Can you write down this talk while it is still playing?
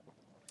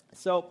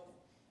So,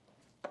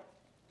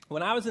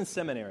 when I was in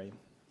seminary,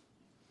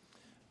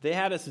 they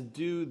had us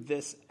do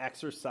this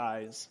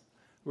exercise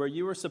where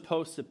you were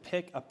supposed to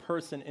pick a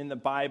person in the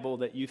Bible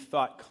that you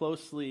thought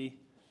closely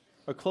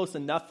or close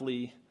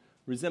enoughly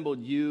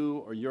resembled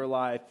you or your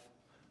life,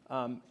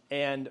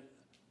 and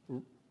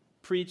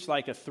preach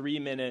like a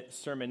 3-minute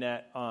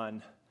sermonette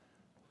on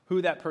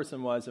who that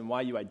person was and why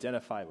you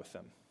identify with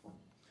them.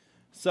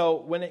 So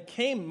when it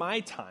came my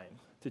time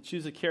to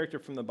choose a character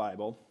from the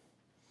Bible,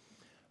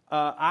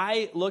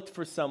 I looked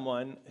for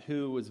someone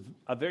who was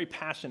a very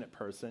passionate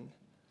person,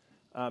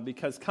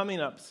 because coming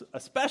up,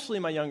 especially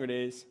in my younger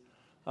days,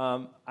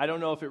 I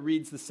don't know if it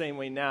reads the same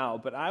way now,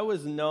 but I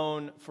was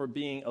known for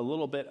being a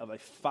little bit of a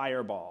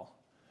fireball.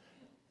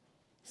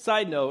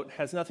 Side note,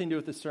 has nothing to do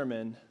with the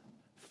sermon.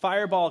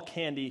 Fireball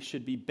candy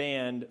should be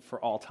banned for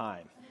all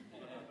time.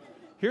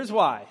 Here's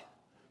why.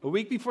 A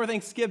week before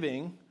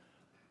Thanksgiving,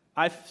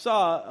 I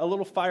saw a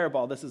little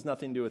fireball. This has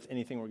nothing to do with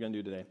anything we're going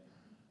to do today.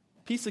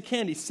 Piece of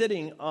candy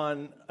sitting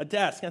on a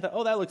desk. And I thought,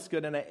 oh, that looks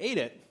good, and I ate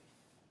it.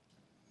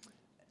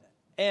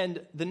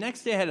 And the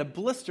next day I had a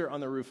blister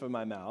on the roof of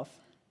my mouth,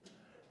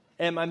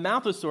 and my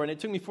mouth was sore, and it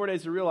took me 4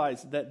 days to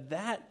realize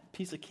that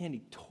piece of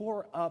candy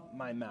tore up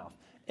my mouth.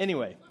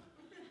 Anyway,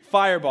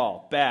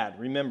 fireball, bad.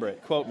 Remember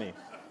it. Quote me.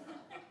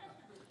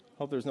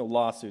 Hope there's no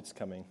lawsuits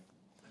coming.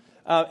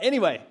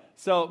 Anyway,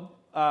 so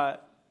I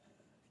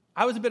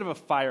was a bit of a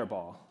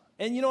fireball.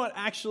 And you know what?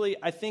 Actually,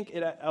 I think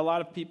a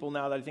lot of people,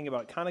 now that I think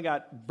about it, kind of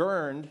got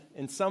burned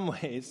in some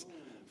ways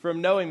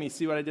from knowing me.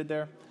 See what I did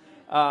there?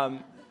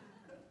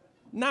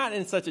 Not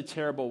in such a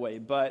terrible way,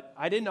 but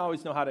I didn't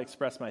always know how to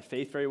express my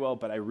faith very well,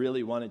 but I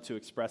really wanted to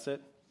express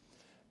it.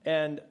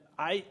 And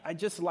I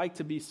just like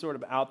to be sort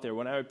of out there.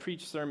 When I would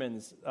preach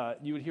sermons,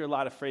 you would hear a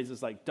lot of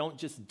phrases like, don't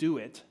just do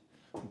it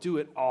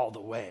all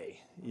the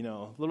way. You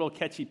know, little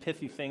catchy,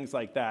 pithy things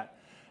like that.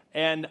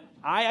 And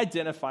I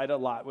identified a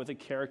lot with a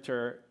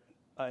character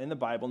in the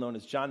Bible known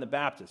as John the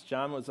Baptist.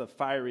 John was a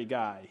fiery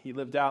guy. He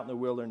lived out in the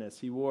wilderness.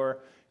 He wore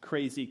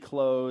crazy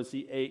clothes.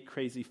 He ate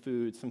crazy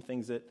food, some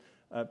things that,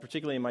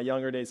 particularly in my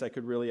younger days, I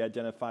could really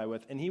identify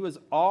with. And he was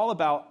all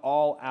about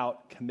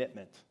all-out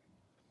commitment.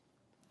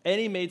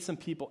 And he made some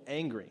people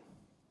angry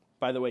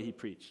by the way he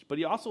preached. But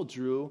he also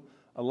drew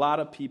a lot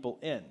of people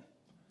in.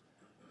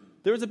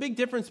 There was a big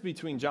difference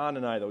between John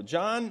and I, though.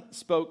 John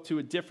spoke to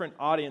a different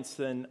audience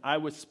than I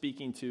was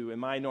speaking to in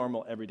my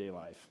normal everyday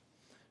life.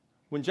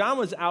 When John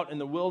was out in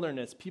the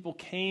wilderness, people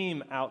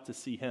came out to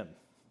see him.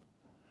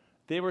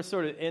 They were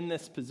sort of in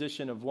this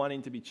position of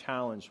wanting to be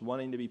challenged,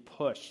 wanting to be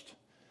pushed.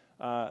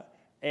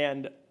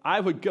 And I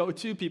would go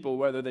to people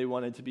whether they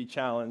wanted to be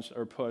challenged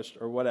or pushed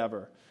or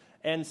whatever.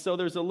 And so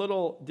there's a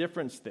little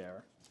difference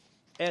there.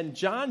 And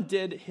John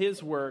did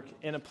his work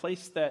in a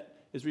place that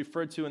is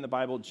referred to in the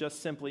Bible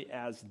just simply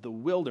as the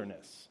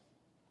wilderness.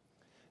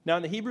 Now,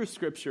 in the Hebrew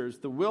Scriptures,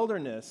 the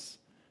wilderness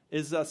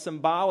is a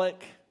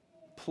symbolic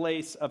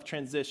place of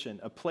transition,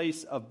 a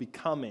place of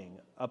becoming,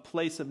 a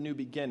place of new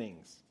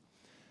beginnings.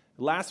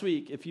 Last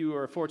week, if you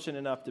were fortunate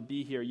enough to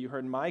be here, you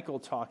heard Michael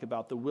talk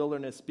about the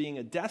wilderness being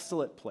a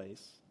desolate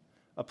place,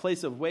 a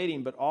place of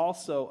waiting, but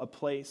also a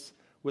place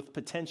with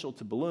potential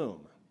to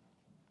bloom.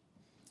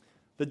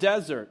 The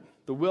desert,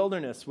 the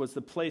wilderness, was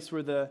the place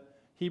where the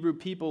Hebrew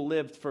people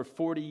lived for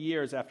 40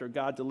 years after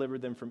God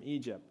delivered them from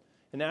Egypt.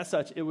 And as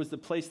such, it was the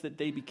place that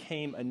they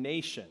became a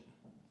nation.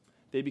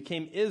 They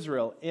became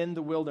Israel in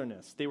the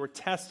wilderness. They were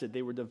tested.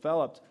 They were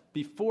developed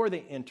before they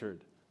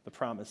entered the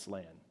promised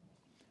land.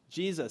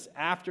 Jesus,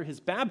 after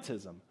his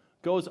baptism,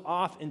 goes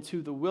off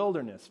into the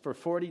wilderness for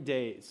 40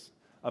 days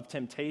of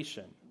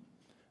temptation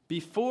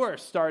before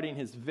starting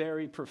his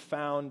very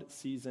profound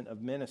season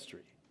of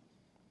ministry.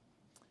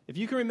 If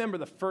you can remember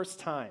the first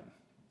time,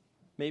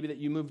 maybe that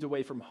you moved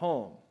away from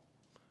home,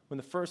 when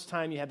the first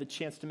time you had the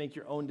chance to make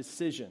your own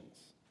decisions,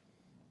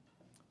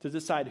 to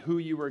decide who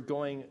you were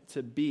going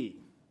to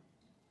be,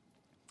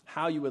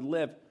 how you would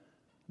live,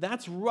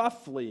 that's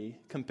roughly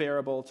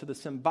comparable to the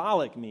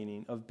symbolic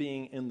meaning of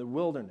being in the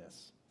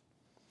wilderness.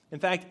 In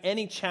fact,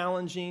 any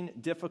challenging,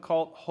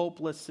 difficult,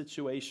 hopeless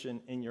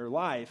situation in your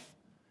life,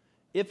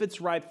 if it's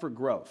ripe for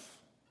growth,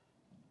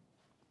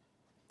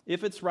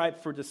 if it's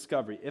ripe for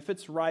discovery, if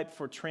it's ripe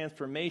for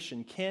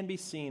transformation, can be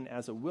seen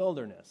as a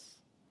wilderness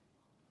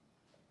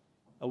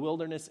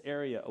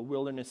area, a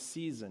wilderness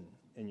season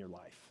in your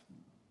life.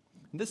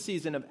 In this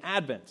season of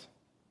Advent,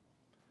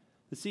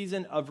 the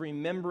season of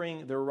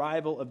remembering the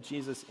arrival of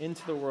Jesus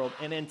into the world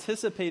and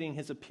anticipating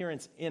his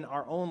appearance in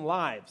our own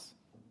lives,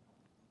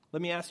 let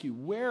me ask you,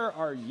 where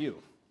are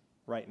you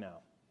right now?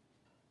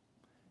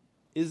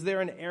 Is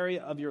there an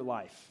area of your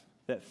life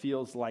that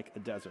feels like a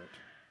desert?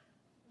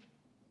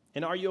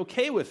 And are you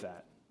okay with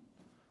that?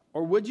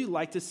 Or would you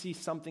like to see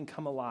something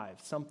come alive,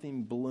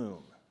 something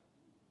bloom?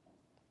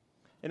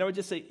 And I would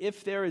just say,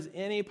 if there is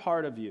any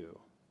part of you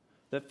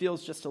that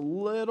feels just a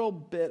little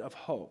bit of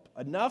hope,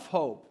 enough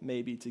hope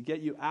maybe to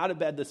get you out of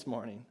bed this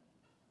morning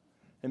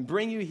and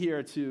bring you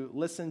here to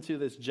listen to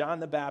this John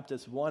the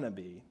Baptist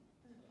wannabe,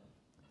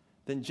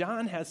 then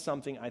John has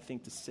something, I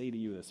think, to say to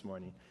you this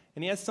morning.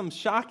 And he has some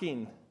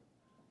shocking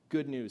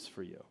good news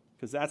for you.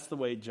 Because that's the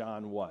way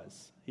John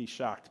was. He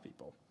shocked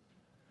people.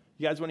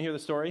 You guys want to hear the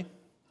story?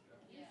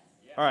 Yes.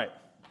 All right,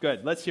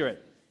 good. Let's hear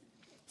it.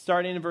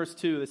 Starting in verse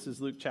 2, this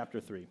is Luke chapter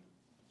 3.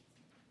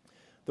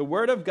 The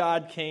word of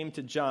God came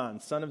to John,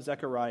 son of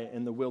Zechariah,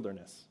 in the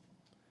wilderness.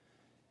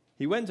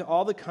 He went into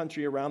all the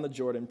country around the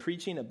Jordan,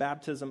 preaching a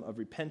baptism of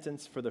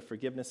repentance for the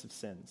forgiveness of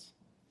sins.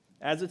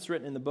 As it's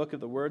written in the book of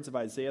the words of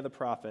Isaiah the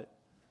prophet,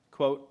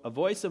 quote, a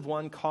voice of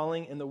one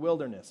calling in the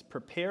wilderness,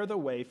 prepare the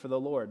way for the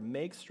Lord,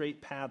 make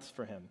straight paths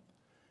for him.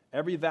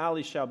 Every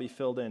valley shall be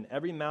filled in,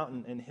 every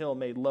mountain and hill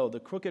made low.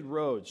 The crooked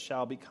roads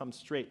shall become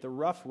straight, the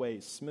rough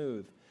ways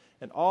smooth,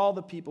 and all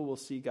the people will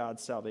see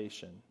God's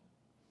salvation.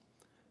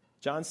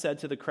 John said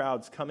to the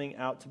crowds coming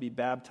out to be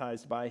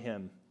baptized by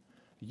him,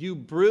 you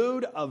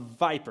brood of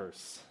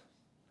vipers,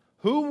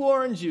 who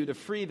warned you to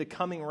flee the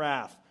coming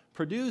wrath?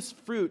 Produce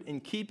fruit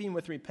in keeping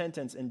with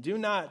repentance, and do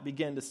not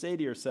begin to say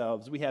to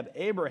yourselves, we have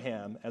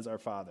Abraham as our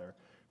father.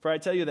 For I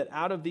tell you that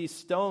out of these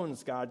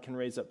stones God can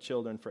raise up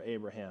children for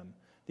Abraham.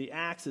 The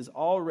axe is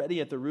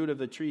already at the root of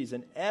the trees,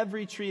 and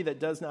every tree that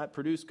does not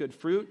produce good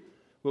fruit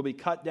will be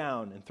cut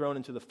down and thrown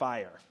into the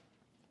fire.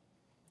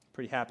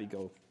 Pretty happy,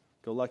 go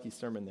lucky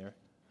sermon there.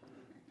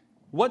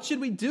 What should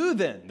we do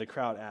then? The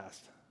crowd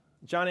asked.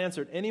 John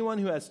answered, anyone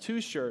who has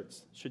 2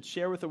 shirts should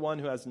share with the one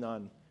who has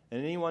none,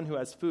 and anyone who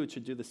has food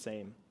should do the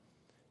same.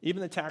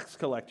 Even the tax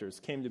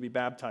collectors came to be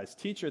baptized.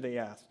 Teacher, they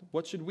asked,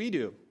 what should we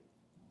do?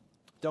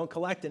 Don't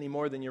collect any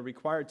more than you're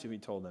required to, he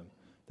told them.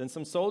 Then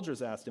some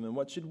soldiers asked him, and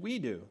what should we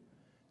do?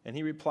 And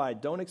he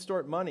replied, don't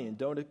extort money and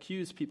don't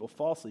accuse people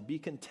falsely. Be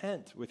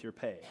content with your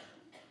pay.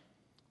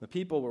 The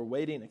people were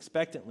waiting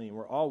expectantly and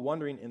were all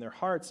wondering in their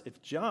hearts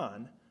if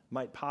John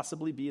might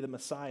possibly be the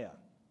Messiah.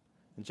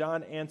 And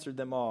John answered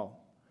them all,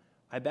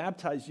 I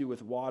baptize you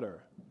with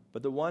water,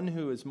 but the one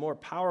who is more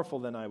powerful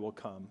than I will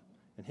come,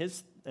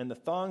 and the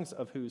thongs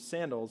of whose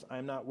sandals I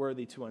am not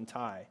worthy to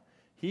untie.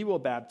 He will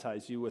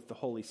baptize you with the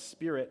Holy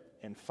Spirit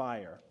and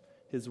fire.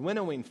 His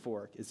winnowing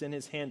fork is in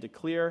his hand to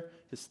clear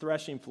his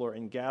threshing floor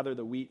and gather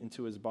the wheat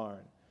into his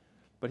barn.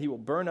 But he will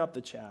burn up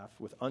the chaff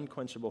with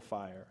unquenchable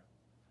fire.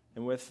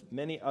 And with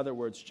many other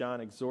words,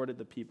 John exhorted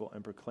the people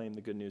and proclaimed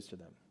the good news to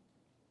them.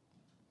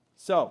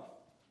 So,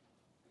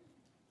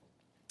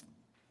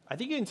 I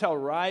think you can tell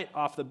right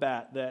off the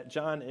bat that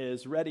John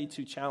is ready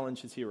to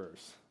challenge his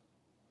hearers.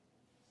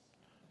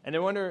 And I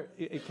wonder,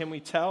 can we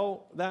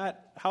tell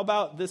that? How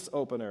about this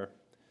opener?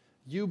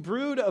 You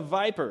brood of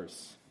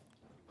vipers,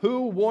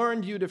 who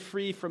warned you to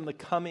flee from the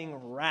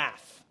coming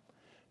wrath?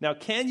 Now,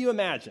 can you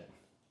imagine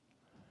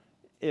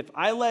if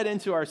I led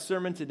into our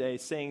sermon today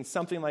saying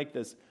something like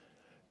this?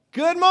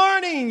 Good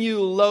morning, you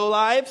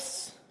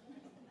lowlifes.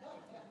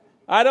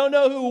 I don't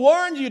know who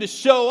warned you to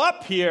show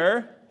up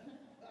here.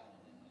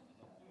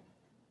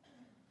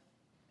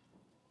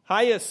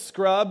 Hiya,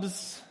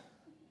 scrubs.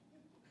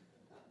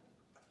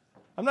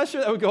 I'm not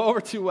sure that would go over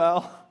too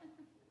well.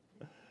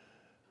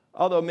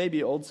 Although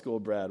maybe old school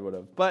Brad would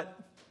have. But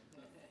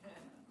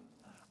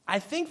I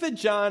think that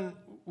John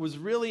was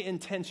really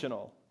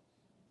intentional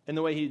in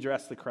the way he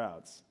addressed the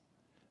crowds.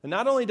 And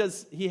not only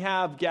does he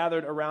have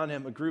gathered around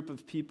him a group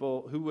of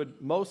people who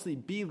would mostly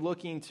be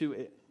looking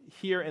to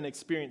hear and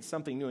experience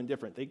something new and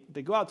different.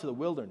 They go out to the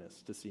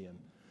wilderness to see him.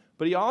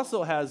 But he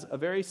also has a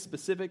very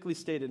specifically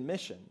stated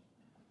mission.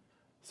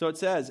 So it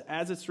says,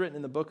 as it's written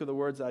in the book of the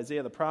words of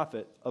Isaiah the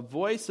prophet, a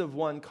voice of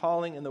one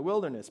calling in the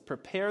wilderness,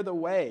 prepare the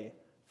way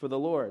for the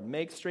Lord,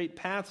 make straight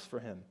paths for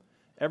him.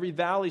 Every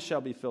valley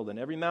shall be filled in,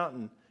 every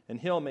mountain and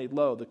hill made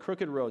low. The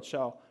crooked road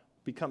shall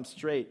become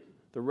straight,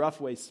 the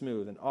rough way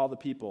smooth, and all the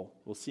people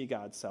will see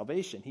God's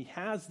salvation. He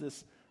has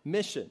this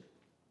mission.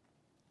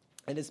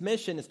 And his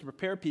mission is to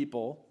prepare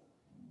people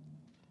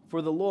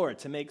for the Lord,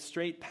 to make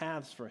straight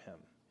paths for him,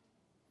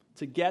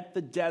 to get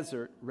the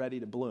desert ready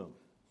to bloom.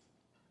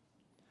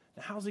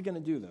 Now, how's he going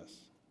to do this?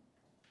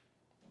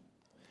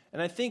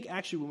 And I think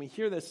actually when we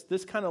hear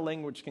this kind of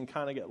language can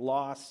kind of get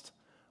lost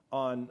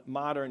on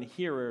modern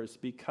hearers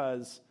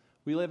because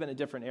we live in a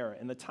different era.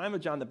 In the time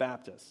of John the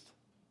Baptist,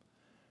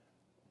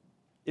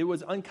 it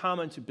was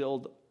uncommon to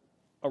build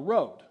a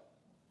road.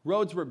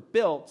 Roads were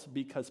built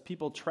because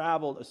people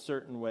traveled a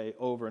certain way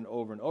over and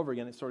over and over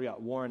again. It sort of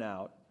got worn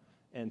out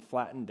and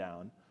flattened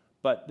down.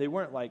 But they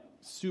weren't like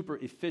super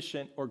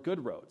efficient or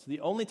good roads.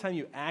 The only time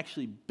you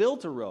actually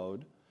built a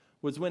road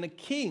was when a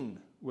king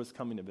was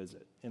coming to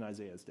visit in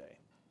Isaiah's day.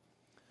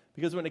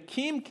 Because when a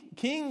king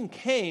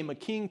came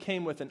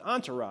with an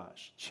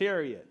entourage,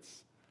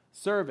 chariots,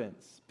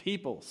 servants,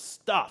 people,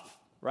 stuff,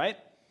 right?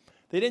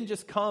 They didn't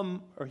just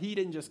come, or he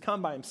didn't just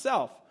come by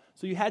himself.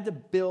 So you had to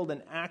build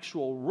an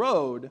actual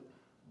road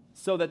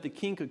so that the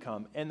king could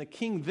come. And the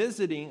king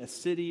visiting a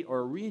city or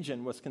a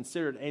region was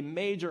considered a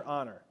major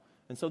honor.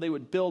 And so they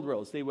would build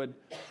roads. They would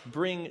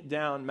bring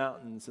down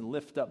mountains and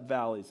lift up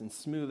valleys and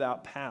smooth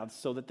out paths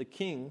so that the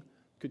king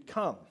could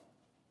come.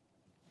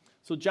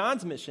 So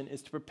John's mission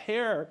is to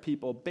prepare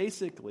people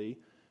basically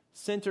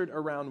centered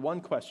around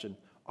one question.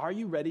 Are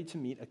you ready to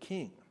meet a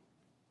king?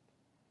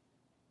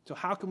 So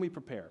how can we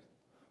prepare?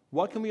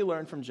 What can we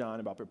learn from John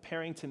about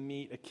preparing to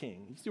meet a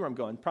king? You see where I'm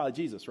going? Probably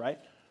Jesus, right?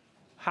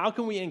 How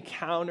can we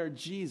encounter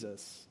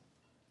Jesus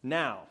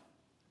now?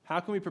 How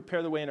can we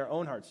prepare the way in our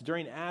own hearts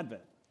during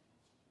Advent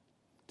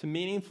to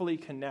meaningfully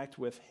connect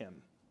with him?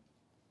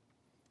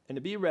 And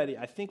to be ready,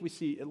 I think we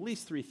see at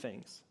least three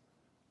things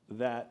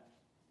that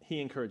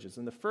he encourages.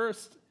 And the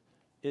first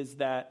is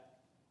that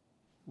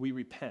we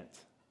repent.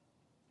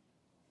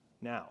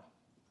 Now,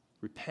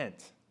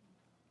 repent.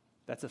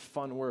 That's a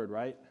fun word,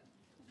 right?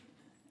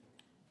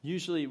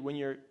 Usually when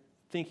you're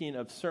thinking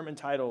of sermon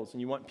titles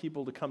and you want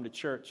people to come to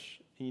church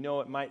and you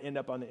know it might end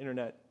up on the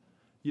internet,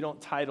 you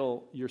don't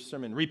title your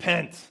sermon,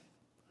 Repent.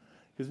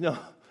 Because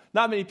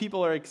not many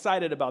people are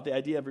excited about the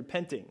idea of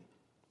repenting.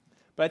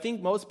 But I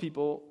think most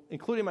people,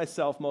 including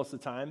myself most of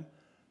the time,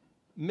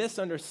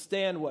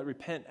 misunderstand what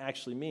repent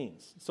actually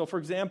means. So for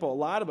example, a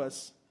lot of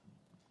us,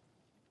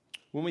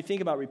 when we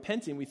think about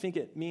repenting, we think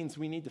it means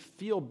we need to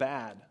feel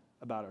bad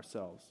about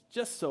ourselves,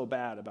 just so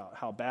bad about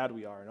how bad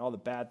we are and all the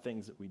bad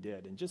things that we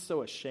did, and just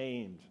so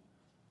ashamed,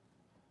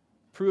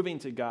 proving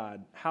to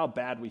God how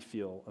bad we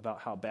feel about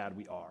how bad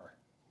we are.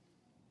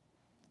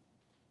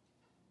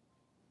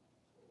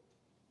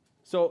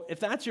 So if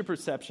that's your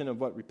perception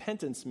of what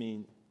repentance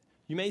means,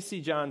 you may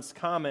see John's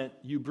comment,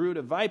 "You brood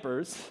of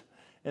vipers,"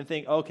 and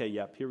think, okay,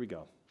 yep, here we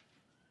go.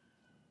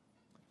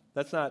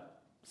 That's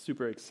not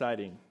super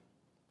exciting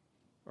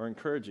or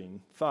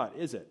encouraging thought,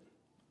 is it?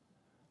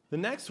 The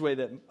next way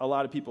that a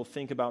lot of people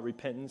think about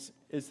repentance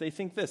is they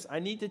think this: I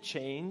need to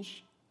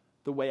change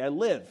the way I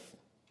live.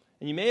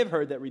 And you may have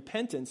heard that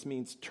repentance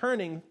means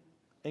turning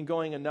and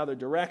going another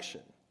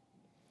direction.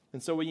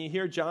 And so when you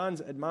hear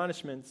John's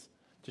admonishments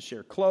to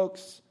share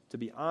cloaks, to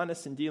be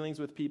honest in dealings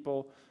with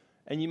people,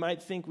 and you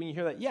might think when you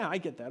hear that, yeah, I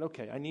get that,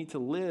 okay, I need to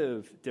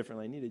live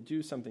differently, I need to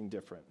do something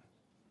different.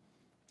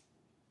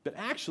 But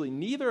actually,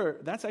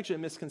 that's actually a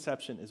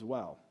misconception as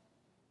well.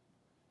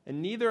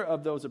 And neither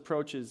of those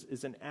approaches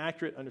is an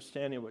accurate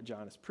understanding of what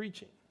John is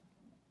preaching.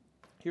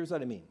 Here's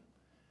what I mean.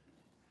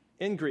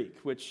 In Greek,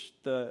 which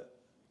the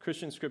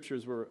Christian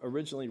scriptures were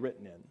originally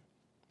written in,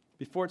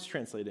 before it's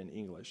translated in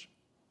English,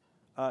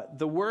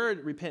 the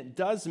word repent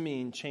does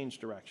mean change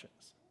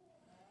directions.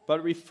 But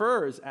it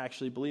refers,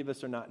 actually, believe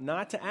this or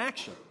not to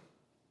action.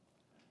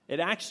 It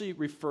actually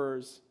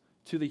refers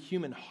to the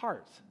human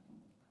heart.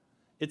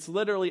 It's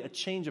literally a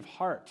change of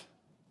heart.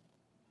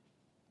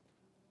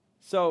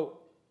 So,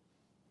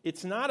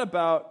 it's not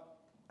about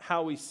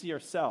how we see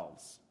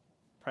ourselves,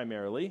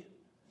 primarily.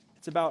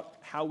 It's about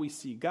how we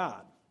see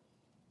God,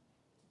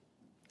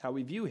 how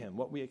we view him,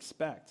 what we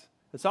expect.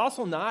 It's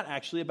also not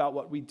actually about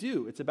what we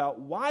do. It's about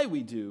why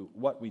we do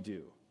what we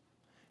do.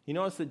 You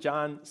notice that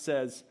John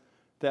says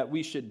that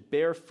we should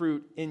bear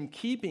fruit in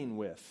keeping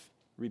with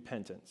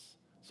repentance.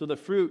 So the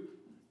fruit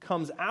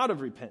comes out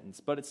of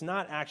repentance, but it's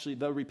not actually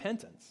the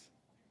repentance.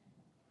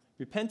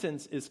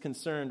 Repentance is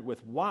concerned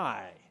with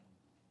why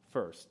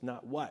first,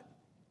 not what.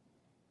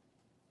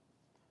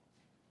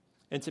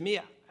 And to me,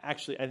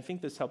 actually, I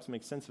think this helps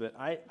make sense of it.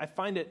 I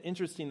find it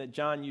interesting that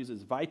John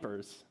uses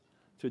vipers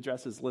to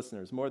address his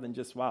listeners, more than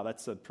just, wow,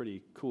 that's a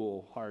pretty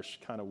cool, harsh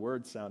kind of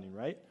word sounding,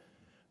 right?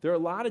 There are a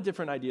lot of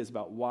different ideas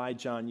about why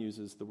John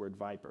uses the word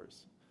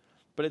vipers.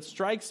 But it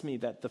strikes me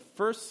that the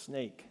first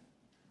snake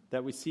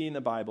that we see in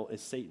the Bible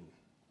is Satan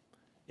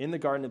in the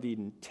Garden of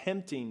Eden,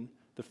 tempting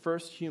the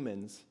first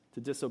humans to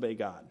disobey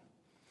God.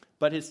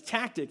 But his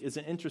tactic is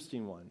an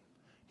interesting one.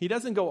 He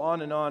doesn't go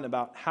on and on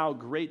about how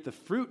great the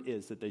fruit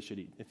is that they should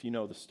eat, if you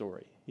know the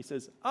story. He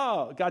says,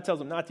 God tells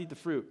them not to eat the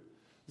fruit.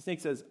 The snake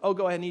says,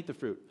 go ahead and eat the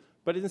fruit.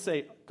 But it doesn't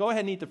say, go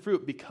ahead and eat the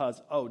fruit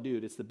because,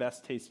 dude, it's the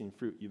best tasting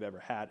fruit you've ever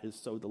had. It's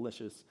so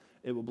delicious.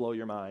 It will blow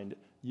your mind.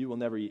 You will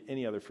never eat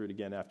any other fruit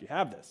again after you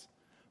have this.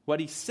 What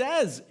he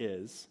says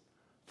is,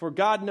 for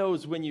God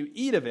knows when you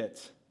eat of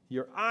it,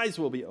 your eyes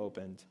will be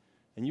opened,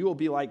 and you will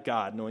be like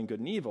God, knowing good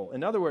and evil.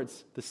 In other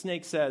words, the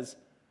snake says,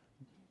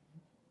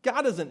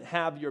 God doesn't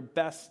have your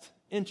best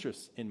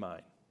interests in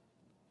mind.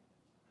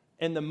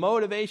 And the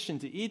motivation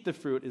to eat the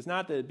fruit is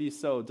not that it be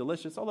so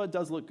delicious, although it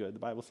does look good. The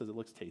Bible says it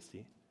looks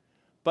tasty.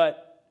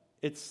 But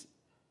it's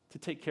to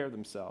take care of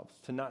themselves,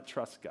 to not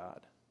trust God,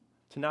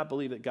 to not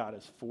believe that God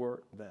is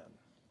for them.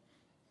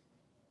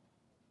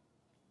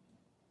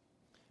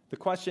 The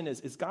question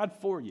is God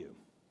for you?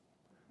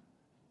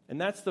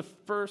 And that's the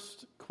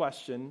first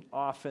question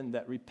often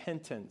that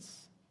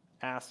repentance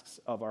asks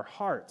of our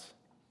heart.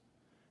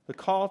 The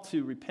call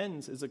to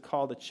repentance is a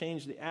call to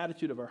change the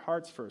attitude of our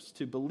hearts first,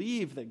 to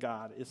believe that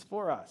God is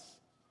for us.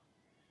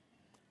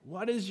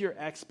 What is your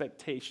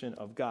expectation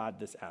of God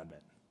this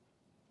Advent?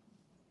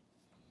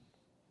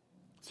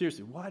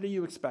 Seriously, what are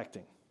you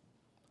expecting?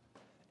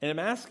 And I'm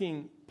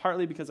asking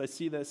partly because I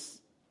see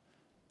this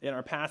in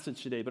our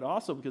passage today, but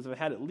also because I've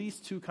had at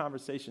least 2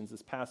 conversations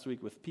this past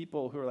week with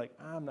people who are like,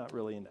 I'm not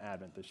really in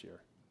Advent this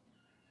year.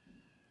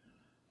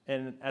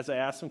 And as I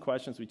ask some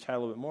questions, we chat a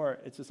little bit more,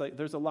 it's just like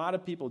there's a lot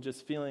of people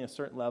just feeling a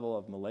certain level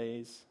of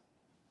malaise.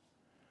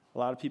 A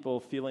lot of people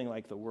feeling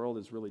like the world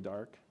is really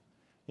dark.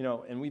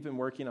 And we've been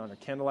working on a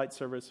candlelight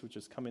service, which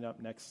is coming up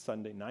next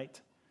Sunday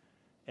night.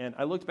 And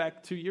I looked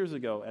back 2 years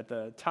ago at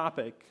the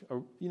topic,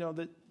 or,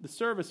 the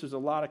service, there's a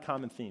lot of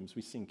common themes.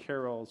 We sing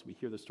carols, we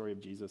hear the story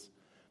of Jesus.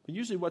 But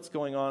usually what's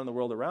going on in the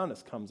world around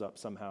us comes up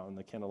somehow in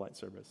the candlelight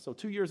service. So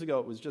 2 years ago,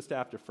 it was just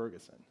after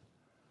Ferguson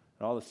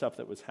and all the stuff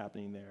that was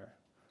happening there.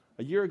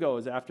 A year ago, it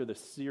was after the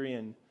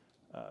Syrian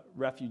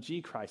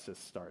refugee crisis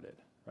started,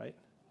 right?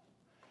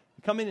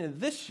 Coming into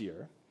this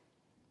year,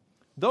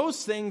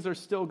 those things are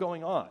still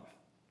going on,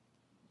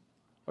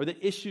 or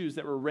the issues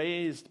that were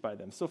raised by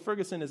them. So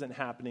Ferguson isn't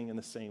happening in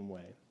the same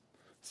way.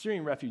 The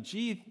Syrian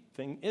refugee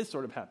thing is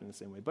sort of happening the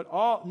same way, but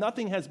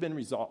nothing has been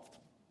resolved.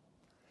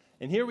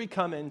 And here we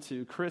come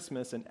into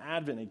Christmas and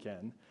Advent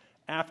again,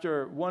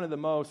 after one of the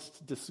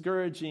most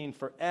discouraging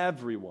for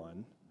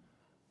everyone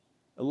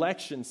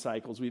election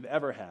cycles we've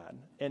ever had,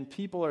 and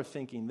people are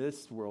thinking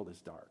this world is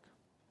dark.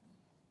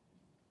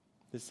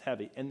 This is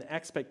heavy. And the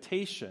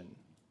expectation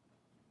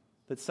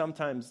that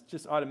sometimes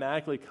just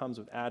automatically comes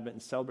with Advent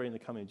and celebrating the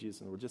coming of Jesus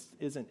in the world just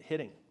isn't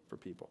hitting for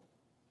people.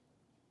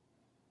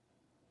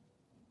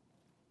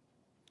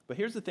 But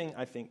here's the thing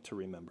I think to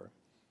remember.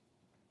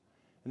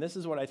 And this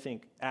is what I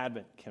think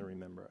Advent can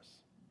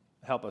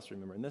help us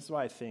remember. And this is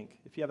why I think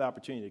if you have the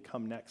opportunity to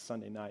come next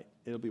Sunday night,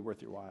 it'll be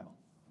worth your while.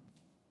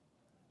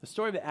 The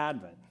story of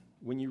Advent,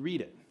 when you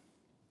read it,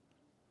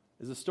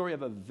 is a story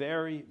of a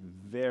very,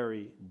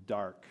 very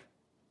dark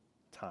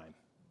time.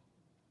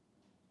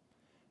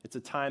 It's a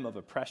time of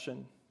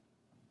oppression.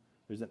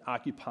 There's an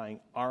occupying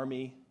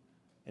army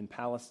in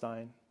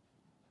Palestine.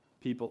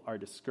 People are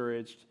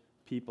discouraged.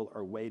 People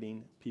are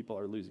waiting. People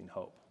are losing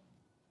hope.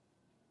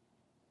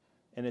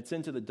 And it's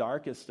into the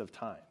darkest of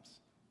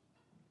times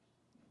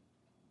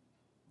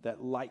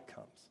that light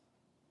comes,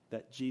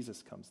 that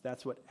Jesus comes.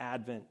 That's what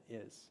Advent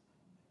is.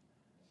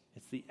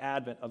 It's the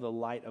advent of the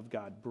light of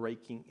God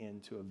breaking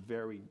into a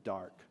very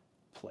dark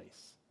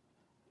place.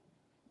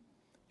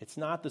 It's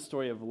not the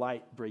story of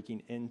light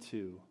breaking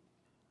into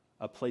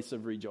a place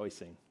of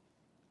rejoicing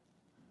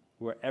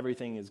where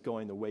everything is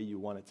going the way you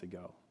want it to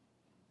go.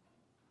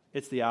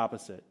 It's the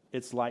opposite.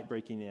 It's light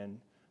breaking in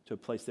to a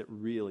place that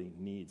really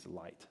needs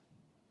light.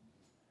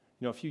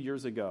 A few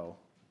years ago,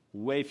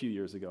 way few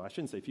years ago, I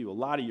shouldn't say few, a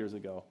lot of years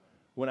ago,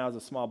 when I was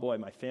a small boy,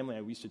 my family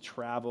and I, we used to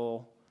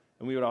travel,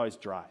 and we would always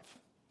drive.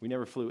 We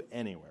never flew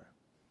anywhere.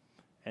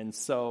 And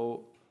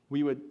so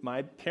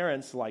my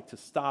parents liked to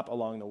stop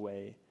along the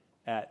way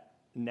at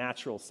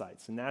natural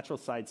sites. And natural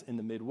sites in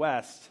the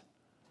Midwest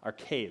are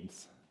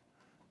caves,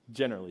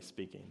 generally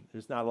speaking.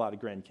 There's not a lot of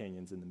Grand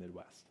Canyons in the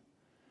Midwest.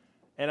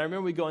 And I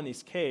remember we go in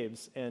these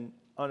caves, and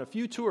on a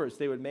few tours,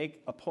 they would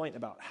make a point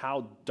about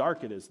how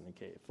dark it is in the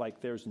cave.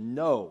 Like there's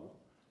no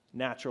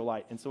natural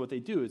light. And so what they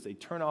do is they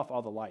turn off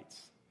all the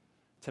lights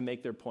to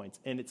make their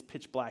points. And it's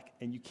pitch black,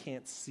 and you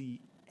can't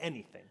see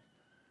anything.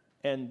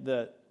 And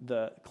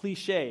the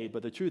cliche,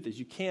 but the truth is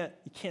you can't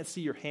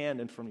see your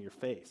hand in front of your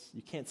face.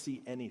 You can't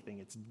see anything.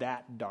 It's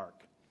that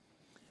dark.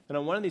 And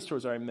on one of these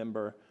tours, I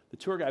remember the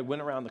tour guide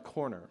went around the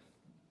corner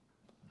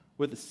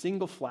with a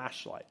single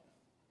flashlight.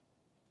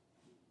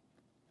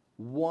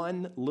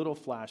 One little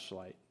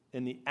flashlight,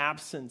 in the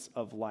absence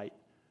of light,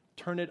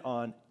 turned it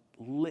on,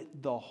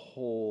 lit the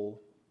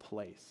whole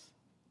place.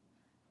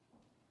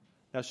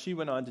 Now, she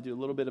went on to do a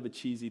little bit of a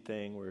cheesy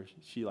thing where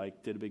she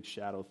did a big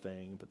shadow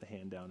thing, put the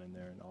hand down in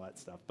there and all that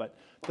stuff. But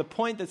the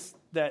point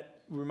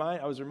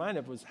I was reminded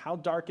of was how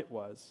dark it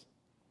was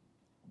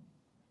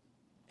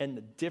and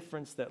the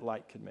difference that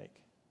light could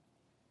make.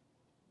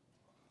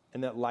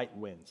 And that light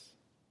wins.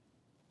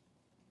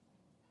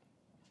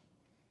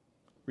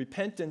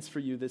 Repentance for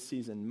you this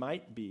season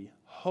might be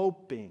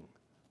hoping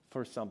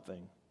for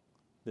something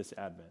this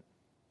Advent.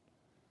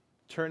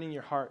 Turning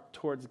your heart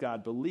towards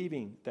God,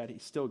 believing that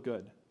He's still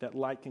good, that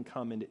light can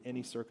come into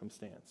any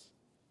circumstance.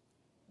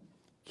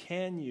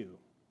 Can you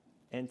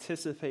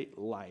anticipate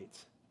light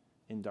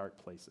in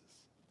dark places?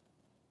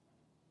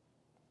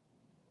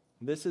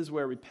 This is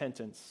where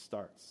repentance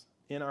starts,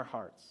 in our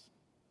hearts.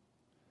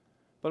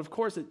 But of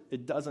course,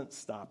 it doesn't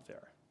stop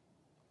there.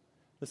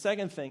 The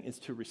second thing is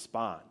to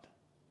respond.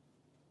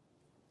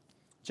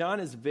 John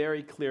is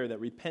very clear that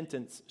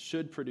repentance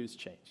should produce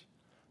change.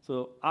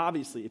 So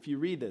obviously, if you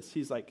read this,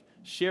 he's like,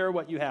 share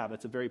what you have.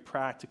 That's a very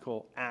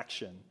practical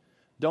action.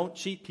 Don't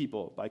cheat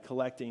people by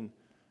collecting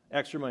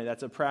extra money.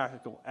 That's a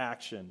practical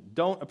action.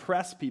 Don't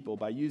oppress people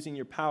by using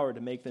your power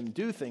to make them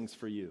do things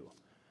for you.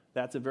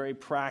 That's a very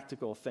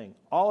practical thing.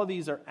 All of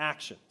these are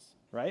actions,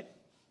 right?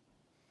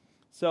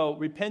 So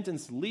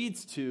repentance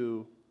leads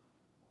to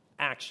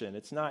action.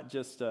 It's not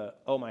just,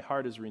 my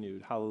heart is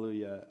renewed.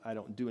 Hallelujah. I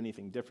don't do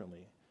anything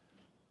differently.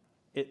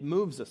 It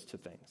moves us to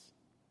things.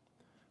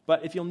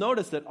 But if you'll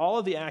notice that all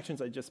of the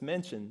actions I just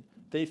mentioned,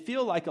 they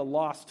feel like a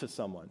loss to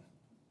someone,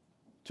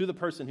 to the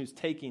person who's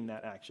taking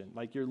that action.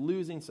 Like you're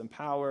losing some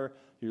power,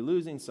 you're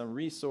losing some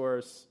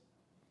resource,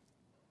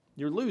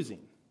 you're losing.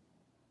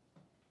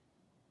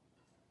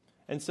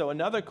 And so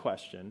another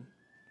question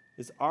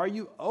is, are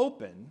you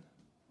open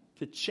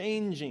to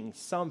changing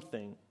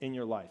something in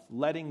your life,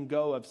 letting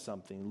go of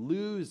something,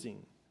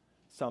 losing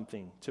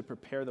something to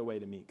prepare the way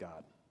to meet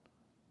God,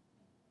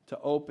 to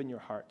open your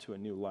heart to a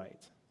new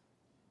light?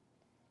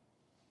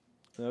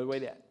 Another way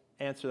to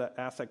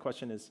ask that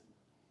question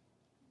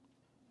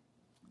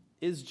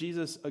is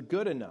Jesus a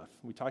good enough?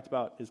 We talked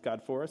about, is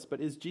God for us? But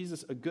is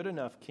Jesus a good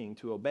enough king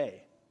to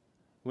obey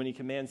when he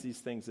commands these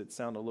things that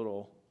sound a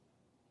little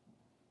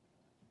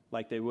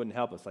like they wouldn't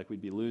help us, like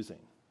we'd be losing,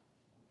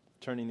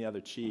 turning the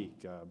other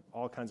cheek,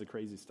 all kinds of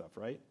crazy stuff,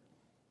 right?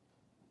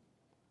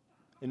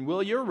 And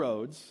will your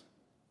roads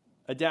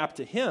adapt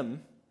to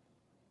him,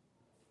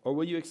 or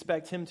will you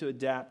expect him to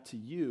adapt to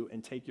you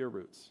and take your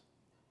routes,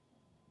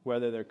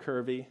 whether they're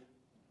curvy,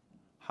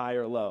 high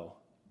or low,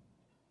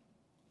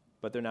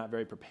 but they're not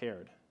very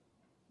prepared?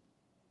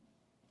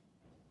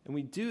 And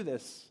we do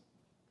this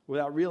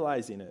without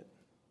realizing it.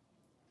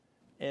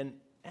 And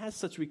as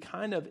such, we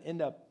kind of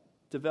end up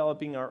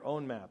developing our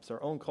own maps,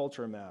 our own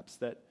culture maps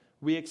that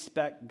we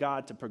expect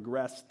God to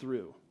progress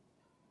through.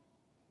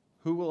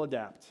 Who will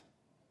adapt?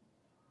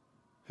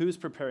 Who's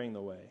preparing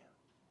the way?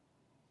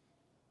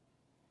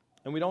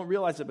 And we don't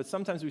realize it, but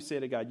sometimes we say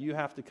to God, you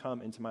have to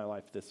come into my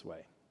life this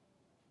way.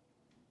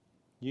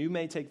 You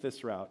may take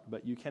this route,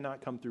 but you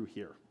cannot come through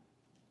here.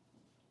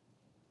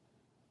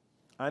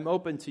 I'm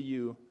open to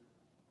you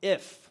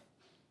if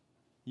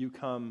you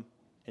come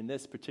in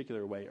this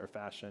particular way or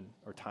fashion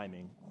or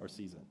timing or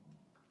season.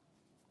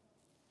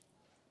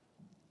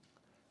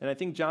 And I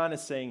think John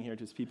is saying here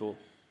to his people,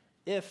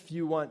 if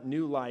you want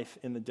new life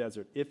in the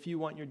desert, if you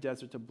want your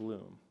desert to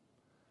bloom,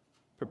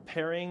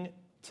 preparing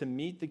to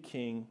meet the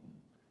king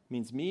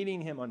means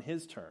meeting him on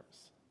his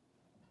terms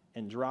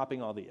and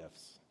dropping all the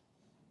ifs.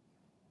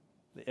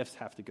 The ifs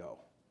have to go.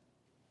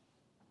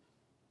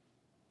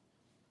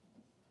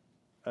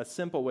 A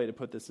simple way to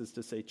put this is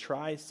to say,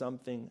 try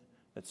something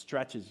that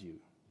stretches you.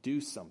 Do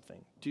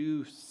something.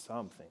 Do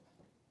something.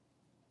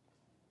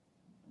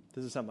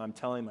 This is something I'm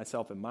telling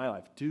myself in my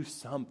life. Do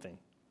something.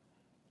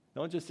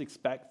 Don't just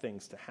expect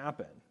things to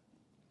happen.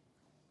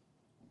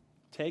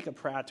 Take a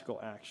practical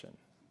action.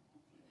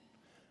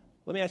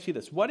 Let me ask you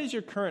this. What is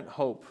your current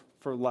hope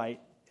for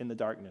light in the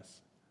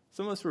darkness?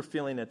 Some of us were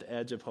feeling at the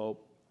edge of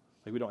hope,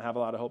 like we don't have a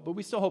lot of hope, but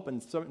we still hope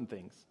in certain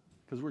things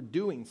because we're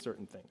doing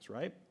certain things,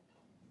 right?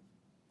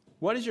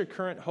 What is your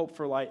current hope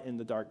for light in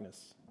the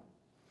darkness?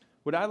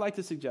 What I'd like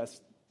to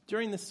suggest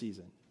during this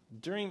season,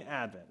 during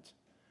Advent,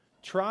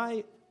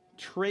 try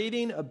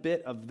trading a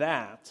bit of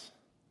that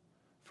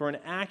for an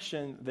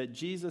action that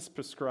Jesus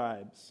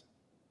prescribes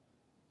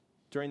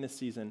during this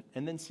season,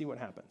 and then see what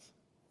happens.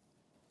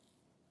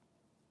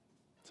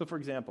 So, for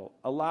example,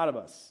 a lot of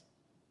us,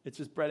 it's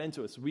just bred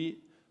into us. When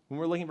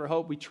we're looking for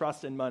hope, we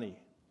trust in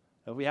money.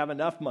 If we have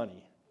enough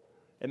money,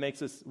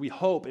 we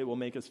hope it will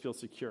make us feel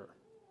secure.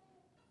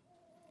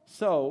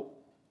 So,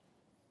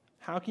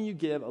 how can you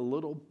give a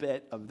little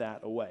bit of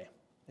that away?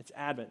 It's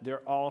Advent. There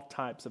are all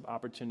types of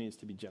opportunities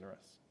to be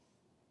generous.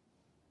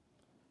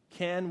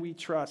 Can we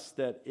trust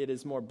that it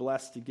is more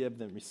blessed to give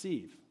than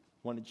receive?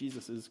 One of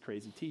Jesus'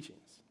 crazy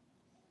teachings.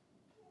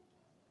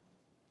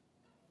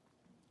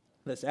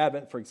 This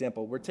Advent, for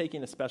example, we're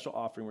taking a special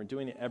offering. We're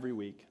doing it every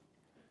week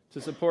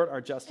to support our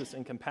Justice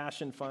and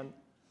Compassion Fund.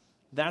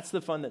 That's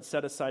the fund that's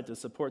set aside to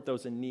support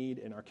those in need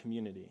in our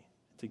community,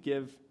 to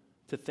give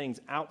to things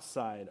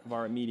outside of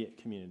our immediate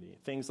community.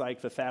 Things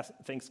like the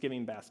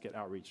Thanksgiving basket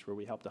outreach, where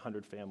we helped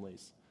 100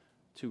 families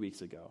 2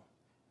 weeks ago.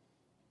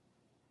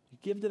 You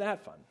give to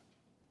that fund.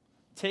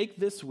 Take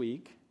this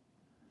week,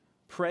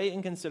 pray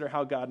and consider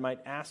how God might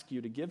ask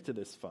you to give to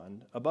this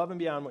fund above and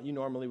beyond what you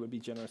normally would be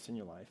generous in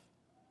your life,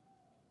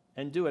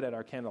 and do it at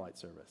our candlelight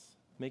service.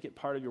 Make it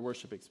part of your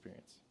worship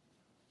experience.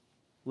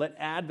 Let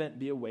Advent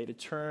be a way to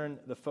turn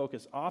the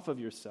focus off of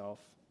yourself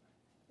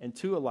and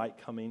to a light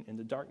coming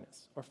into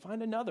darkness. Or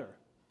find another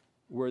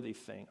worthy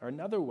thing or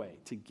another way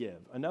to give.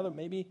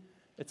 Maybe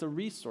it's a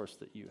resource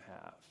that you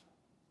have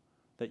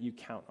that you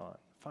count on.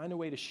 Find a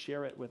way to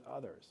share it with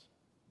others.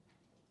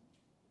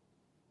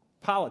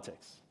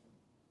 Politics.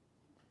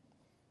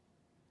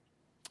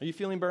 Are you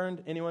feeling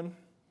burned? Anyone?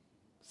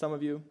 Some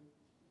of you?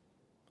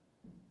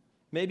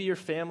 Maybe your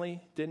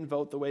family didn't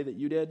vote the way that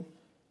you did.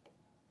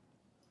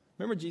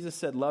 Remember Jesus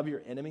said, love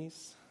your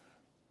enemies?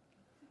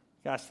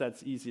 Gosh,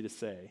 that's easy to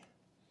say.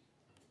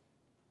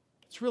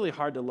 It's really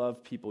hard to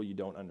love people you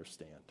don't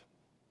understand.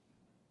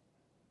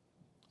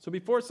 So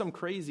before some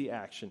crazy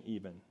action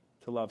even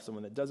to love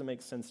someone that doesn't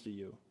make sense to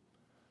you,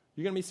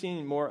 you're going to be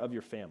seeing more of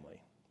your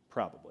family,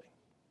 probably.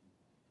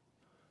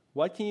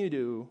 What can you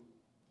do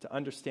to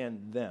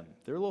understand them?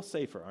 They're a little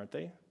safer, aren't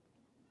they?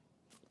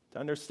 To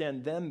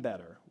understand them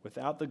better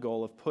without the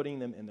goal of putting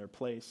them in their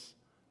place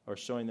or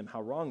showing them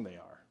how wrong they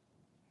are.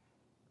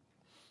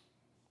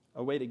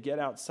 A way to get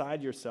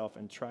outside yourself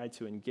and try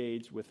to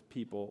engage with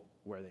people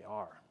where they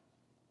are.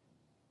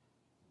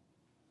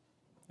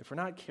 If we're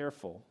not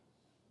careful,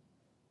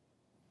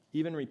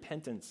 even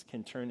repentance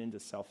can turn into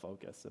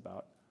self-focus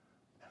about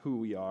who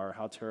we are,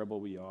 how terrible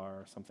we are,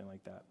 or something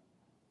like that.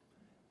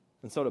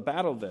 And so to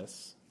battle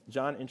this,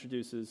 John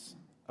introduces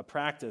a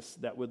practice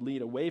that would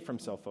lead away from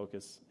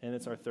self-focus, and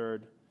it's our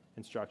third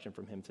instruction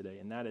from him today,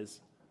 and that is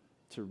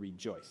to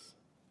rejoice.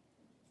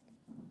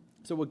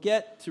 So we'll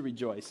get to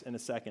rejoice in a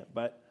second,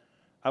 but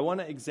I want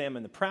to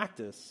examine the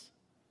practice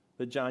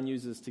that John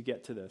uses to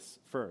get to this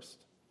first.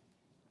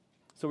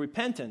 So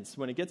repentance,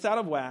 when it gets out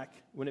of whack,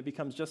 when it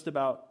becomes just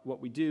about what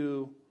we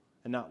do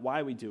and not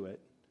why we do it,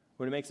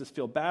 when it makes us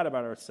feel bad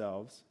about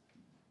ourselves,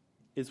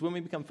 is when we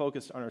become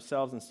focused on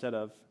ourselves instead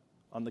of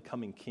on the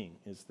coming king,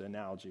 is the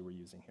analogy we're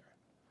using here.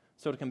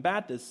 So to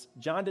combat this,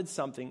 John did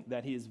something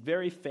that he is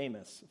very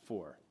famous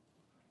for.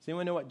 Does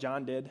anyone know what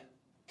John did?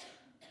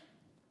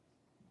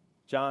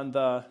 John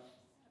the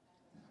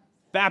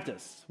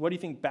Baptist. What do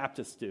you think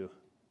Baptists do?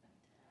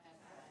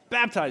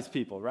 Baptize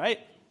people, right?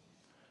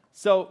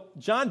 So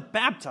John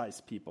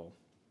baptized people.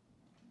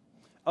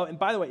 Oh, and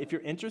by the way, if you're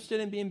interested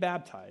in being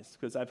baptized,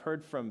 because I've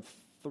heard from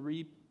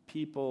 3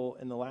 people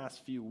in the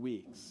last few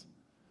weeks,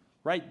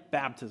 write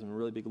baptism in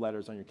really big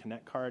letters on your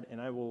Connect card, and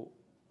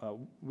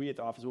we at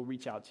the office will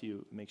reach out to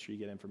you, make sure you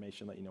get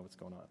information, let you know what's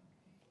going on.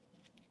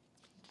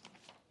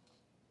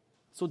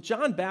 So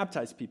John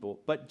baptized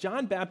people, but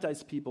John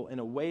baptized people in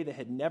a way that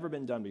had never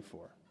been done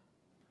before.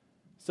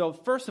 So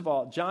first of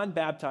all, John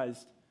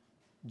baptized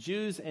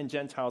Jews and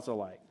Gentiles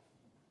alike.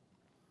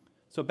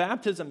 So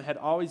baptism had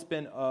always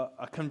been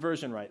a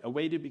conversion rite, a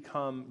way to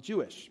become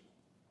Jewish.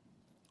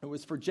 It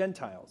was for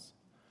Gentiles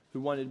who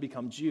wanted to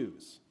become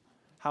Jews.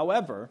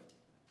 However,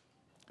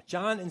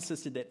 John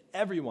insisted that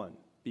everyone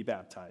be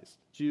baptized.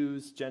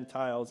 Jews,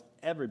 Gentiles,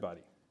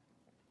 everybody.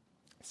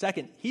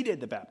 Second, he did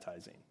the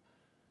baptizing.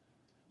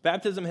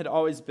 Baptism had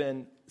always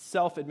been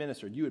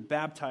self-administered. You would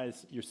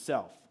baptize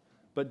yourself.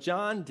 But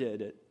John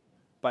did it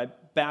by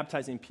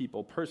baptizing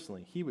people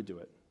personally. He would do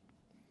it.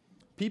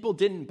 People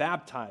didn't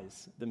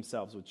baptize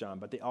themselves with John,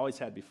 but they always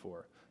had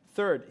before.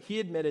 Third,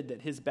 he admitted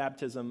that his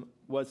baptism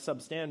was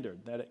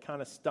substandard, that it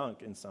kind of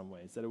stunk in some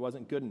ways, that it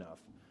wasn't good enough,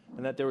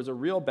 and that there was a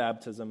real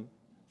baptism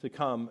to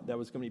come that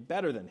was going to be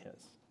better than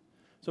his.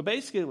 So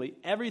basically,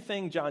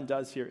 everything John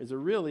does here is a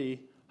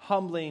really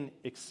humbling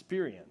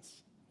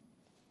experience.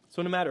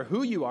 So no matter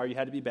who you are, you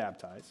had to be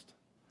baptized.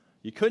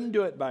 You couldn't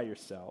do it by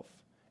yourself,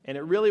 and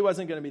it really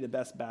wasn't going to be the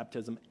best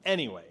baptism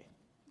anyway,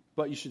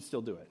 but you should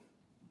still do it.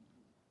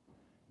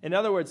 In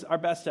other words, our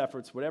best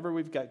efforts, whatever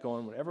we've got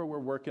going, whatever we're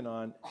working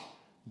on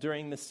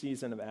during this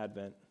season of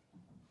Advent,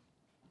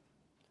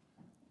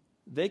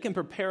 they can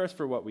prepare us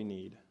for what we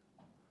need,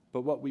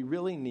 but what we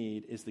really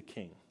need is the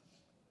King,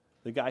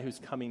 the guy who's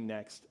coming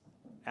next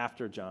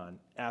after John,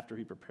 after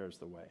he prepares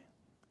the way.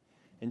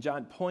 And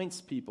John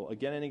points people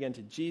again and again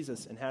to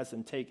Jesus and has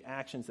them take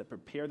actions that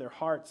prepare their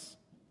hearts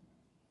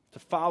to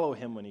follow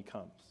him when he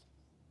comes.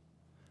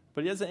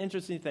 But he does an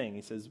interesting thing.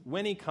 He says,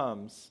 when he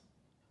comes,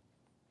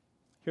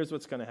 here's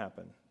what's going to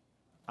happen.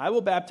 I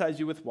will baptize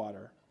you with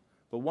water,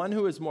 but one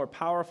who is more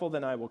powerful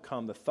than I will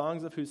come, the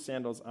thongs of whose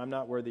sandals I'm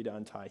not worthy to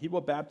untie. He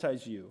will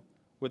baptize you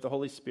with the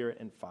Holy Spirit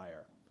and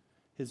fire.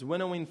 His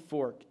winnowing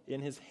fork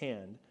in his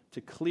hand to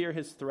clear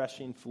his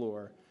threshing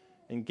floor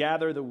and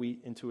gather the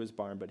wheat into his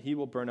barn, but he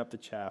will burn up the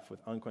chaff with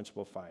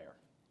unquenchable fire.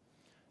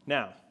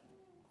 Now,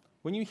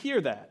 when you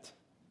hear that,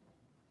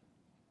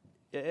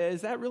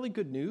 is that really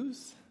good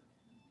news?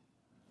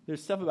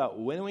 There's stuff about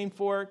winnowing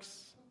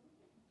forks.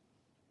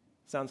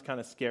 Sounds kind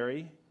of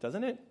scary,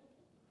 doesn't it?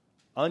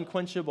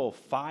 Unquenchable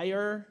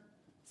fire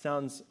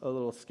sounds a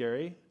little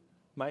scary.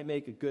 Might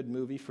make a good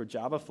movie for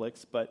Java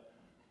flicks, but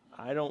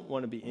I don't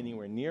want to be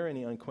anywhere near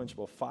any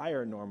unquenchable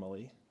fire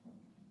normally.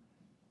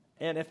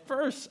 And at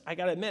first, I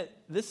got to admit,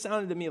 this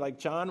sounded to me like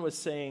John was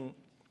saying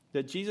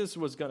that Jesus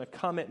was going to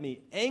come at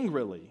me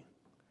angrily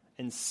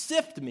and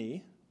sift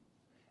me,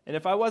 and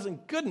if I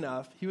wasn't good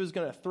enough, he was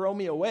going to throw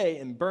me away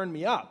and burn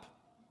me up.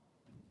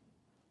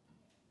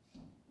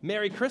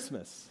 Merry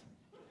Christmas.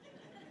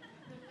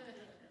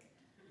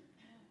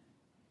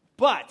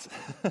 But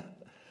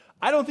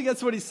I don't think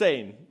that's what he's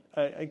saying.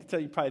 I can tell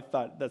you probably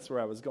thought that's where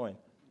I was going.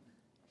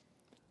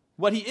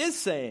 What he is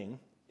saying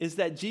is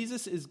that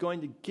Jesus is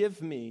going to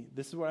give me,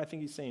 this is what I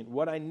think he's saying,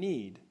 what I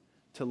need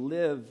to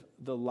live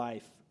the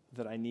life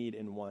that I need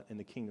and want in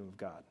the kingdom of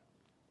God.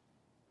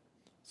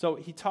 So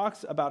he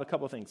talks about a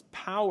couple of things.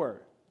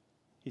 Power,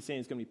 he's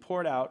saying, is going to be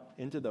poured out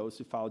into those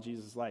who follow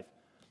Jesus' life.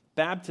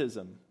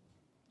 Baptism,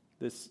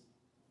 this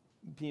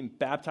being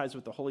baptized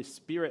with the Holy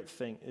Spirit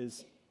thing,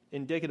 is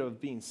indicative of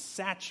being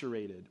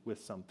saturated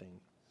with something,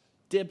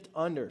 dipped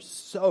under,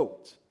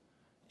 soaked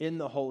in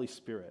the Holy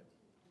Spirit.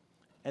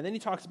 And then he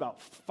talks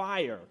about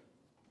fire.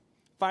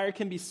 Fire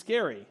can be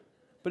scary,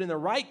 but in the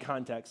right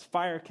context,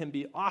 fire can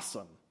be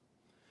awesome.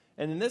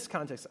 And in this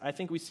context, I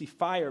think we see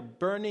fire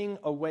burning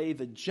away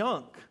the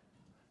junk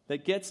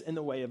that gets in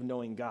the way of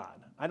knowing God.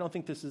 I don't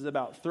think this is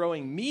about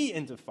throwing me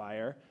into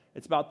fire.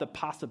 It's about the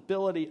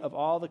possibility of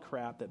all the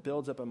crap that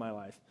builds up in my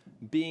life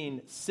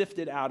being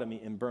sifted out of me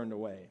and burned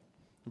away.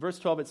 In verse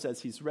 12, it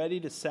says, he's ready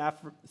to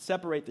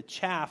separate the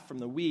chaff from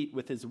the wheat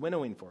with his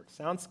winnowing fork.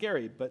 Sounds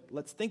scary, but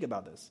let's think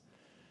about this.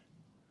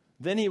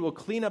 Then he will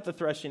clean up the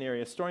threshing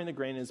area, storing the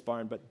grain in his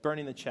barn, but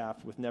burning the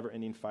chaff with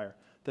never-ending fire.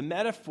 The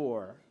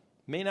metaphor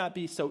may not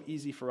be so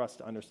easy for us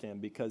to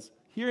understand because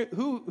here,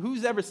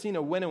 who's ever seen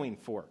a winnowing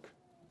fork?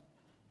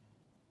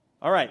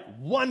 All right,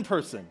 one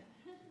person.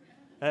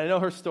 And I know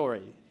her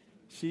story.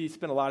 She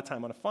spent a lot of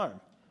time on a farm.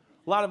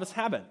 A lot of us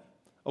haven't.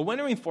 A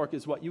winnowing fork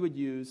is what you would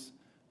use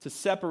to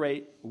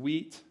separate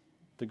wheat,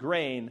 the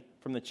grain,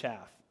 from the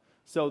chaff.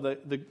 So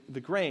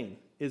the grain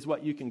is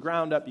what you can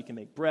ground up. You can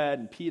make bread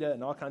and pita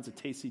and all kinds of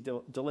tasty,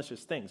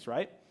 delicious things,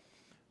 right?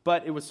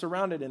 But it was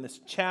surrounded in this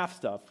chaff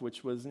stuff,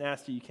 which was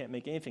nasty. You can't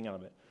make anything out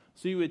of it.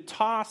 So you would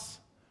toss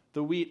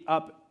the wheat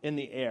up in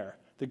the air.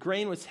 The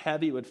grain was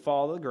heavy. It would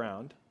fall to the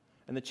ground.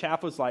 And the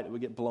chaff was light. It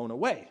would get blown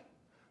away.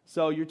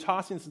 So you're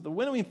tossing. So the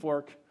winnowing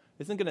fork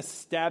isn't going to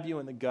stab you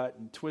in the gut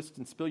and twist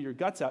and spill your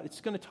guts out. It's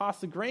just going to toss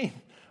the grain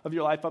of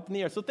your life up in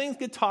the air. So things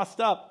get tossed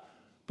up,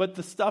 but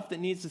the stuff that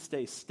needs to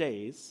stay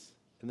stays,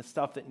 and the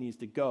stuff that needs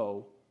to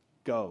go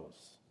goes.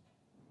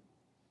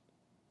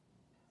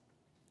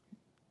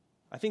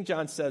 I think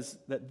John says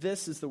that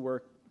this is the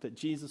work that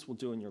Jesus will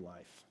do in your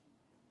life,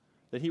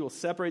 that he will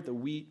separate the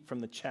wheat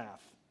from the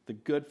chaff, the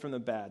good from the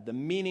bad, the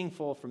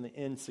meaningful from the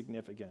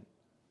insignificant.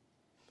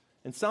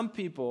 And some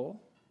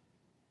people,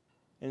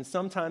 and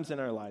sometimes in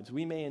our lives,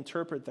 we may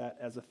interpret that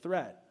as a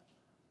threat,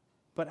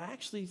 but I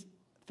actually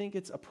think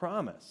it's a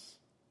promise.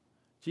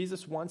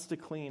 Jesus wants to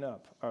clean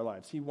up our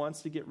lives. He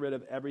wants to get rid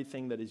of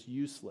everything that is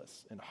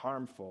useless and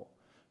harmful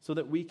so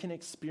that we can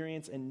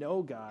experience and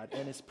know God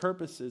and his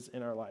purposes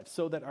in our lives,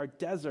 so that our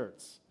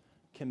deserts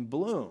can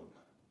bloom.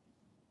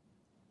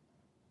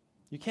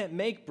 You can't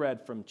make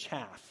bread from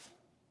chaff.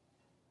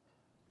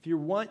 If you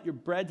want your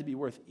bread to be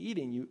worth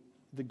eating,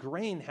 the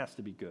grain has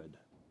to be good.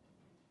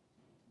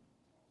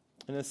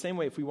 In the same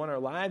way, if we want our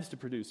lives to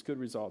produce good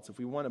results, if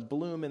we want to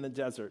bloom in the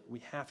desert,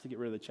 we have to get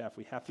rid of the chaff.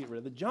 We have to get rid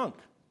of the junk.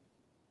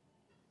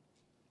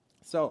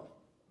 So,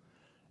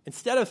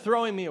 instead of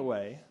throwing me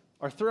away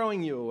or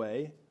throwing you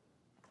away,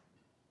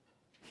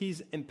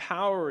 he's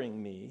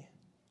empowering me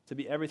to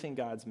be everything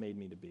God's made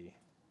me to be.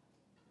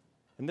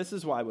 And this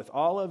is why, with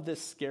all of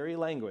this scary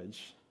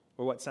language,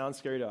 or what sounds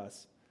scary to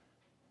us,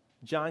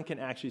 John can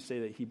actually say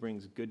that he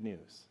brings good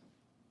news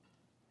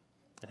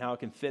and how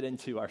it can fit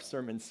into our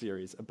sermon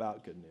series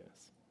about good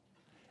news.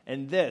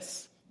 And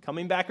this,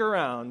 coming back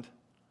around,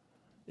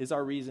 is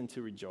our reason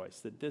to rejoice,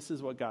 that this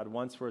is what God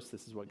wants for us,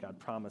 this is what God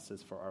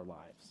promises for our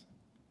lives.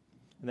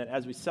 And that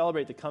as we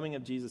celebrate the coming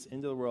of Jesus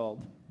into the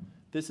world,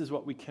 this is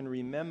what we can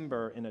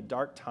remember in a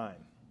dark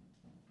time,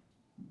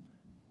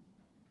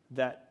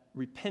 that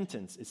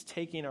repentance is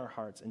taking our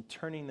hearts and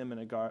turning them in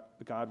a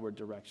Godward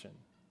direction,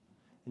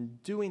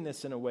 and doing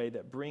this in a way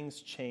that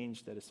brings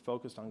change that is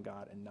focused on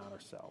God and not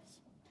ourselves,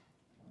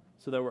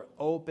 so that we're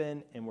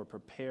open and we're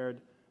prepared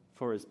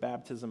for his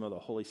baptism of the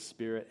Holy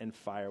Spirit and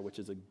fire, which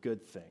is a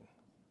good thing,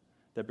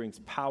 that brings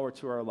power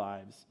to our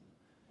lives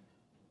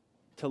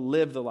to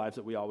live the lives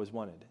that we always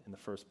wanted in the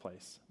first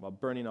place, while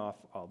burning off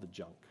all the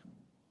junk.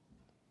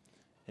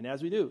 And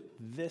as we do,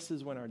 this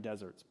is when our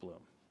deserts bloom.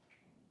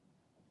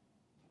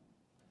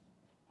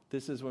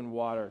 This is when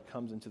water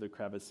comes into the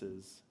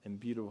crevices and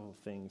beautiful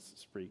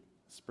things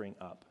spring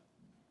up.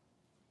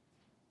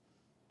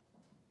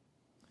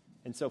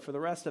 And so for the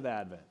rest of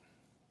Advent,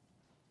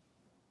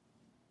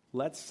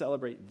 let's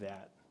celebrate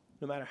that.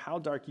 No matter how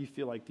dark you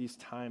feel like these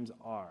times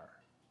are,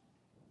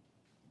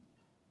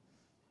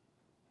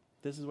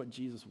 this is what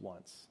Jesus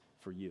wants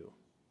for you.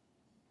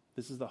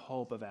 This is the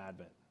hope of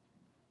Advent.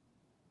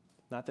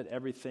 Not that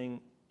everything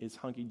is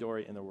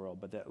hunky-dory in the world,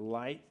 but that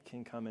light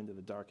can come into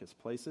the darkest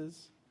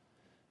places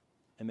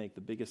and make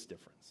the biggest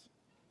difference.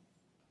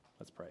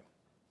 Let's pray.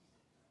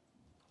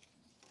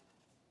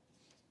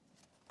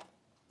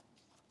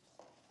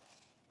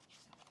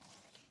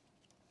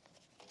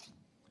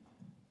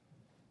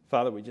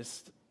 Father, we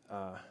just,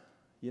 a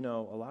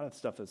lot of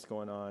stuff that's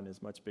going on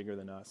is much bigger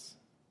than us.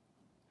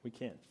 We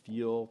can't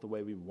feel the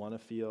way we want to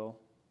feel.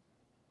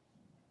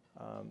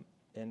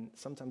 And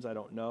sometimes I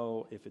don't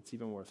know if it's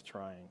even worth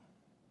trying.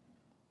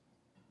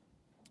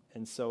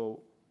 And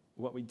so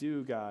what we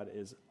do, God,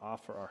 is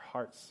offer our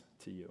hearts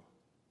to you.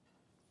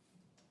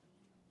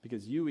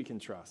 Because you we can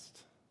trust.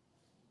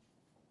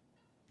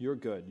 You're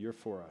good. You're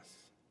for us.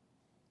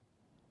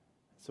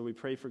 So we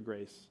pray for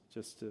grace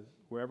just to,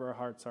 wherever our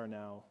hearts are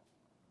now,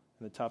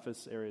 in the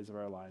toughest areas of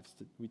our lives,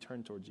 we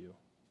turn towards you.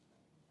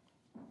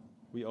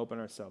 We open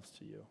ourselves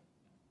to you.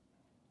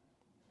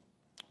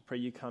 Pray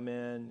you come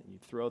in, you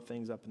throw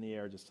things up in the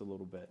air just a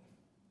little bit.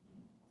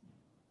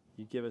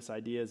 You give us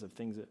ideas of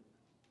things that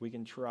we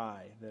can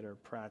try that are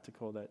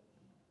practical, that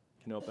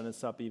can open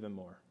us up even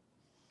more.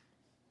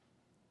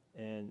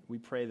 And we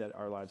pray that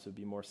our lives would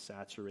be more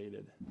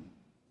saturated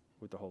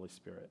with the Holy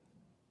Spirit.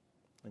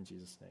 In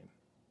Jesus' name,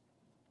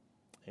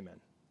 amen.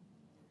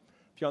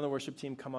 If you're on the worship team, come on.